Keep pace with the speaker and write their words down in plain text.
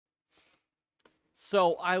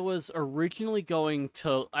So I was originally working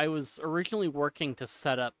to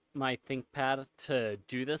set up my ThinkPad to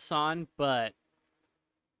do this on, but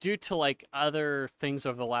due to like other things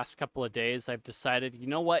over the last couple of days, I've decided, you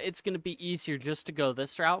know what, it's going to be easier just to go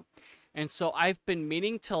this route. And so I've been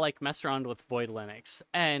meaning to like mess around with Void Linux,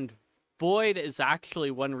 and Void is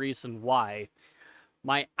actually one reason why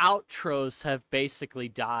my outros have basically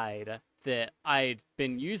died, that I'd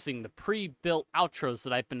been using the pre-built outros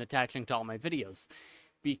that I've been attaching to all my videos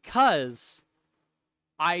because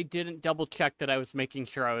I didn't double check that I was making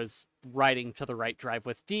sure I was writing to the right drive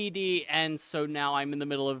with DD, and so now I'm in the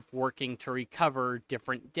middle of working to recover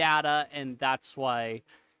different data, and that's why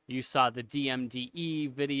you saw the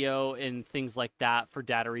DMDE video and things like that for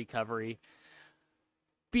data recovery,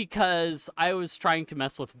 because I was trying to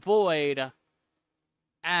mess with Void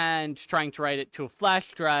and trying to write it to a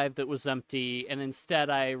flash drive that was empty, and instead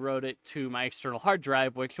I wrote it to my external hard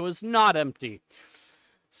drive, which was not empty.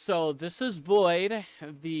 So this is Void.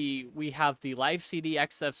 We have the live CD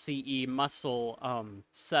XFCE muscle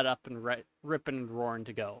set up and ripping and roaring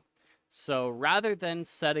to go. So rather than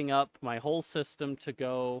setting up my whole system to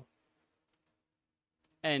go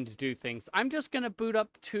and do things, I'm just going to boot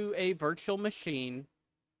up to a virtual machine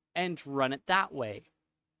and run it that way.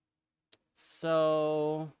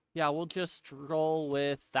 So yeah, we'll just roll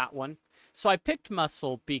with that one. So I picked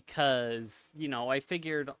muscle because, you know, I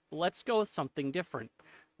figured let's go with something different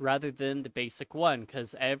rather than the basic one,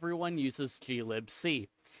 because everyone uses glibc.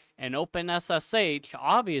 And OpenSSH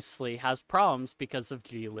obviously has problems because of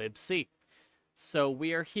glibc. So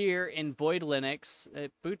we are here in Void Linux.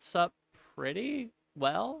 It boots up pretty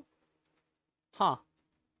well. Huh.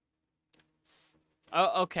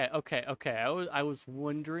 Oh, okay. I was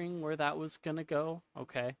wondering where that was gonna go.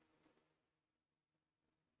 Okay.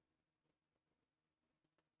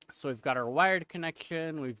 So we've got our wired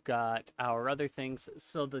connection, we've got our other things.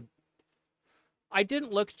 So I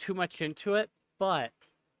didn't look too much into it, but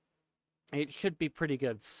it should be pretty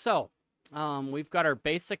good. So, we've got our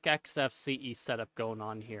basic XFCE setup going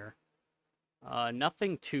on here.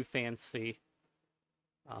 Nothing too fancy.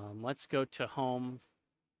 Let's go to home.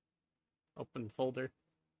 Open folder.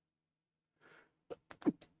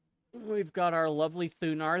 We've got our lovely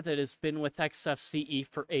Thunar that has been with XFCE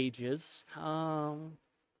for ages.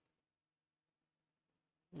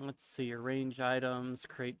 Let's see, arrange items,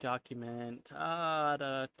 create document,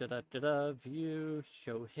 view,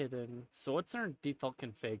 show hidden. So what's our default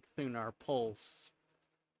config? Thunar pulse.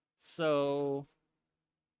 So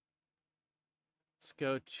let's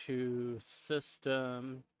go to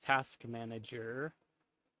system, task manager.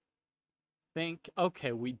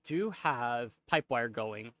 Okay, we do have Pipewire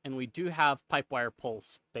going, and we do have Pipewire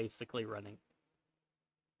pulse basically running.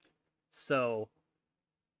 So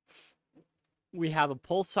we have a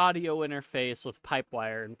pulse audio interface with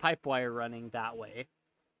Pipewire and Pipewire running that way.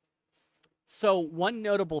 So one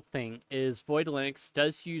notable thing is Void Linux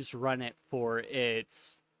does use Runit for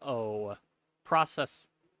its process,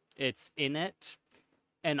 its init,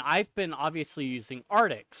 and I've been obviously using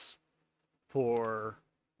Artix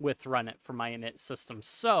with Runit for my init system.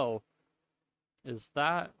 So is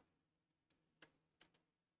that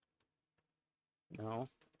no?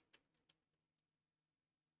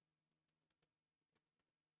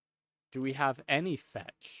 Do we have any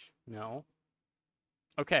fetch? No.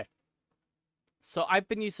 Okay. So I've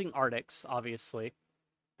been using Artix, obviously.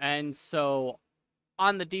 And so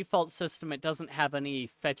on the default system, it doesn't have any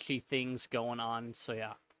fetchy things going on. So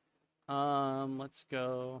yeah. Let's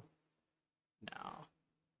go now.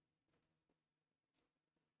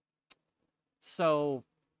 So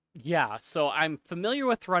yeah, so I'm familiar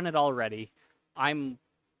with Runit already.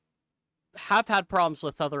 Have had problems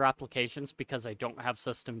with other applications because I don't have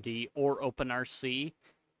systemd or OpenRC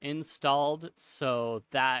installed, so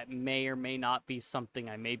that may or may not be something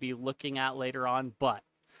I may be looking at later on, but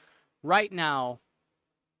right now,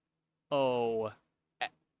 Runit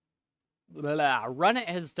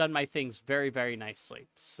has done my things very, very nicely,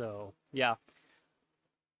 so yeah.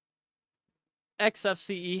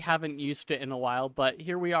 XFCE, haven't used it in a while, but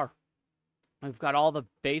here we are. We've got all the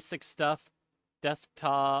basic stuff,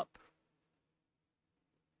 desktop.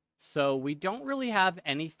 So we don't really have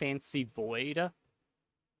any fancy Void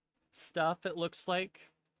stuff, it looks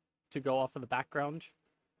like, to go off of the background.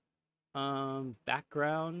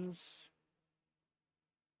 Backgrounds.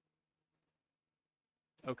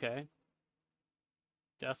 Okay.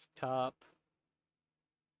 Desktop.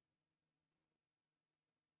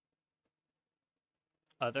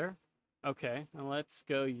 Other. Okay, now let's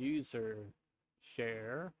go user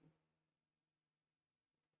share.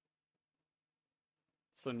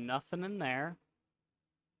 So nothing in there.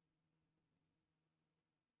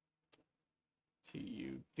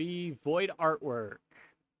 PUV void artwork.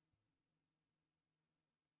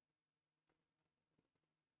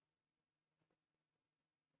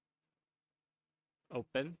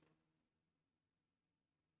 Open.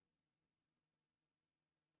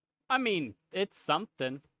 I mean, it's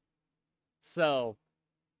something. So,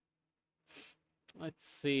 let's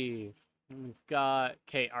see. We've got,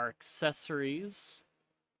 okay, our accessories,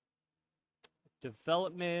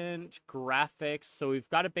 development, graphics. So we've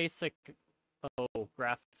got a basic,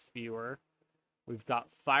 graphics viewer. We've got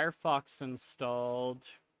Firefox installed.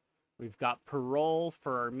 We've got Parole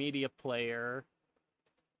for our media player.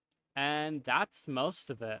 And that's most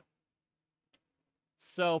of it.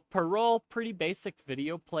 So Parole, pretty basic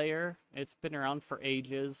video player. It's been around for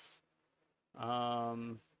ages.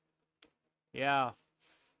 Yeah.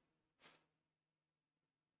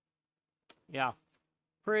 Yeah.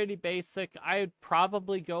 Pretty basic. I'd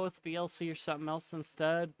probably go with VLC or something else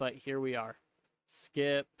instead, but here we are.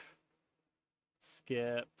 Skip.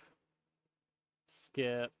 Skip.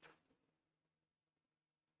 Skip.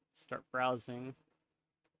 Start browsing.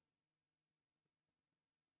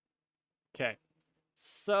 Okay.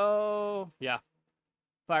 So, yeah.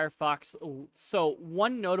 Firefox. So,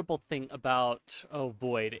 one notable thing about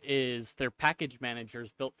Void is their package manager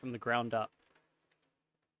is built from the ground up.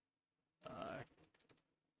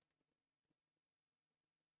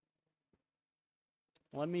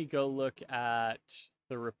 Let me go look at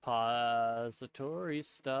the repository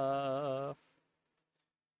stuff.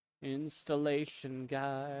 Installation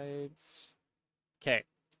guides. Okay.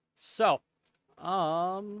 So,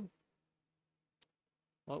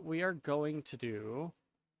 what we are going to do,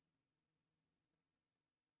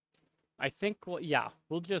 I think,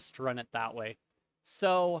 we'll just run it that way.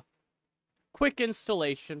 So, quick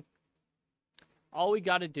installation. All we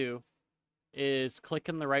got to do is click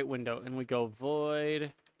in the right window, and we go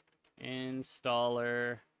void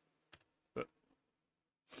installer.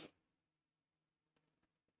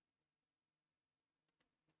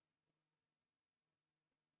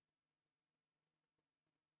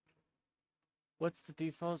 What's the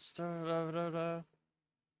default?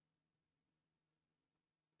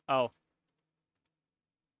 Oh.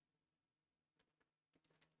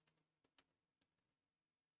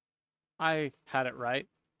 I had it right.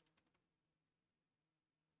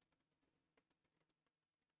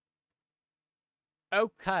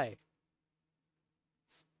 Okay.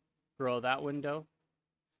 Let's grow that window.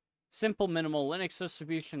 Simple minimal Linux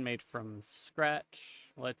distribution made from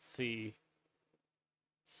scratch. Let's see.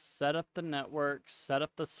 Set up the network, set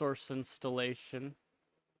up the source installation.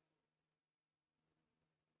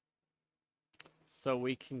 So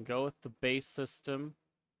we can go with the base system.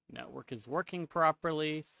 Network is working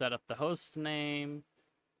properly. Set up the host name.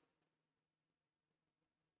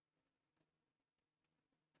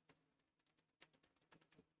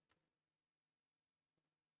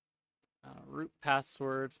 Root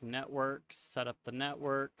password, network, set up the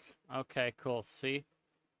network. Okay, cool. See?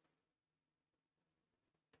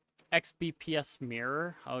 XBPS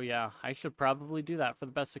mirror. Oh yeah, I should probably do that for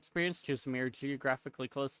the best experience. Choose a mirror geographically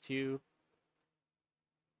close to you.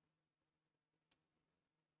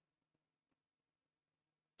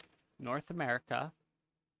 North America.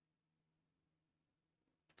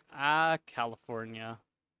 California.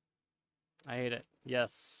 I hate it.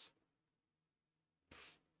 Yes.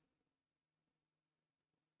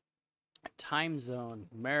 Time zone,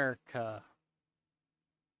 America.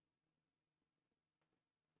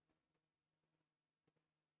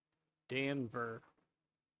 Denver.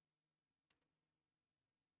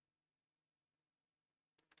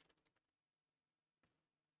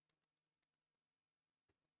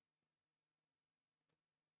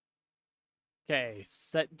 Okay,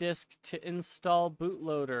 set disk to install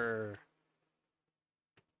bootloader.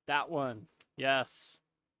 That one. Yes.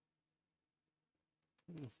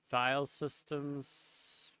 File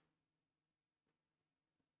systems.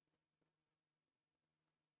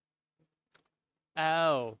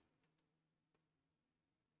 Oh.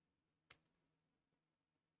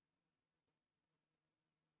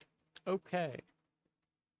 Okay.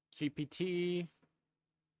 GPT.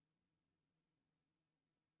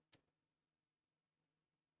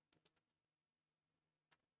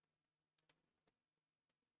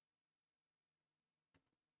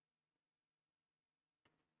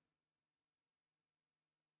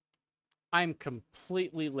 I'm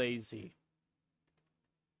completely lazy.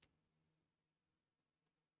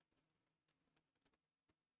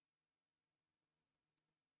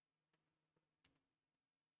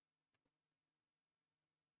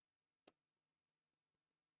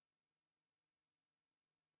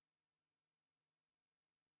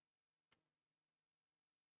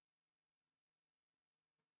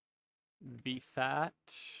 VFAT.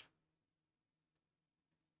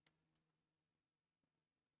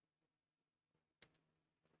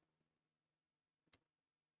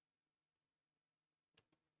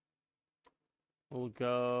 We'll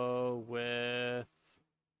go with,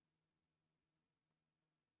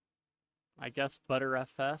 I guess,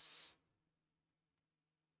 ButterFS.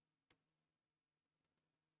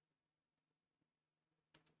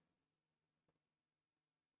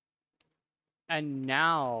 And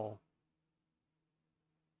now,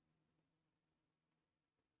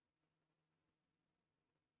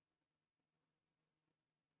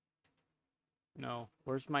 no,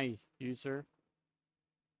 where's my user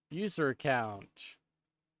account?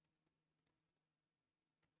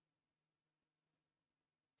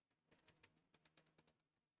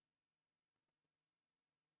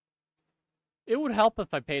 It would help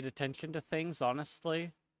if I paid attention to things,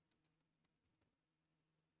 honestly.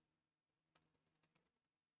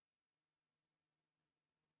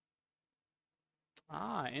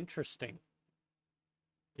 Ah, interesting.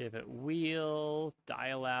 Give it wheel,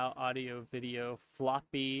 dial out, audio, video,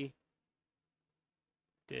 floppy,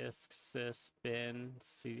 disk, sys, bin,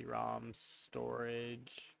 CD-ROM,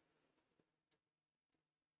 storage,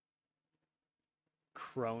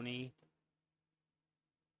 crony,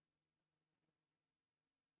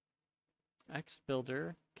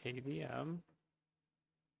 Xbuilder, KVM.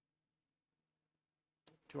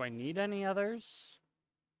 Do I need any others?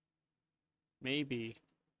 Maybe.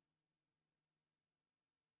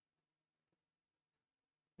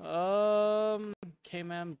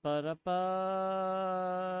 KMM, ba da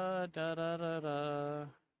da da da.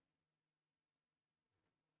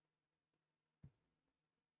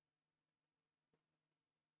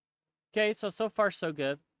 Okay, so far so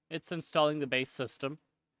good. It's installing the base system.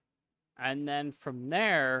 And then from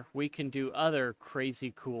there, we can do other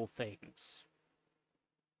crazy cool things.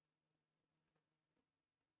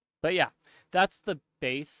 But yeah, that's the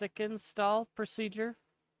basic install procedure.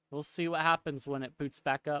 We'll see what happens when it boots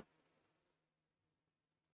back up.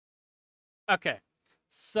 Okay,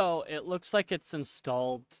 so it looks like it's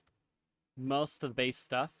installed most of the base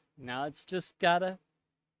stuff. Now it's just gotta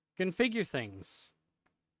configure things.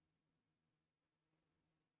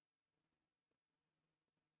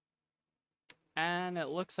 And it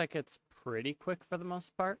looks like it's pretty quick for the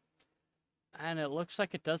most part. And it looks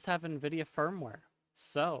like it does have NVIDIA firmware.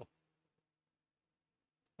 So,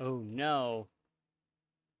 oh no.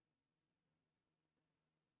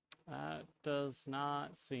 That does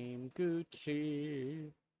not seem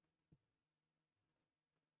Gucci.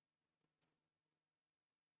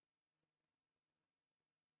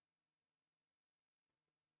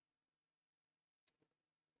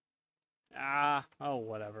 Oh,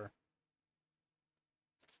 whatever.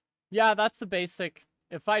 Yeah, that's the basic.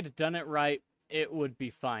 If I'd done it right, it would be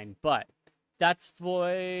fine. But that's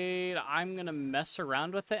void. I'm going to mess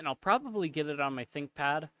around with it, and I'll probably get it on my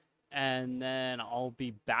ThinkPad, and then I'll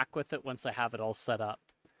be back with it once I have it all set up.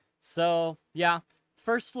 So, yeah,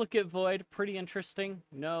 first look at void. Pretty interesting.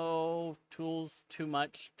 No tools too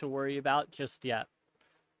much to worry about just yet.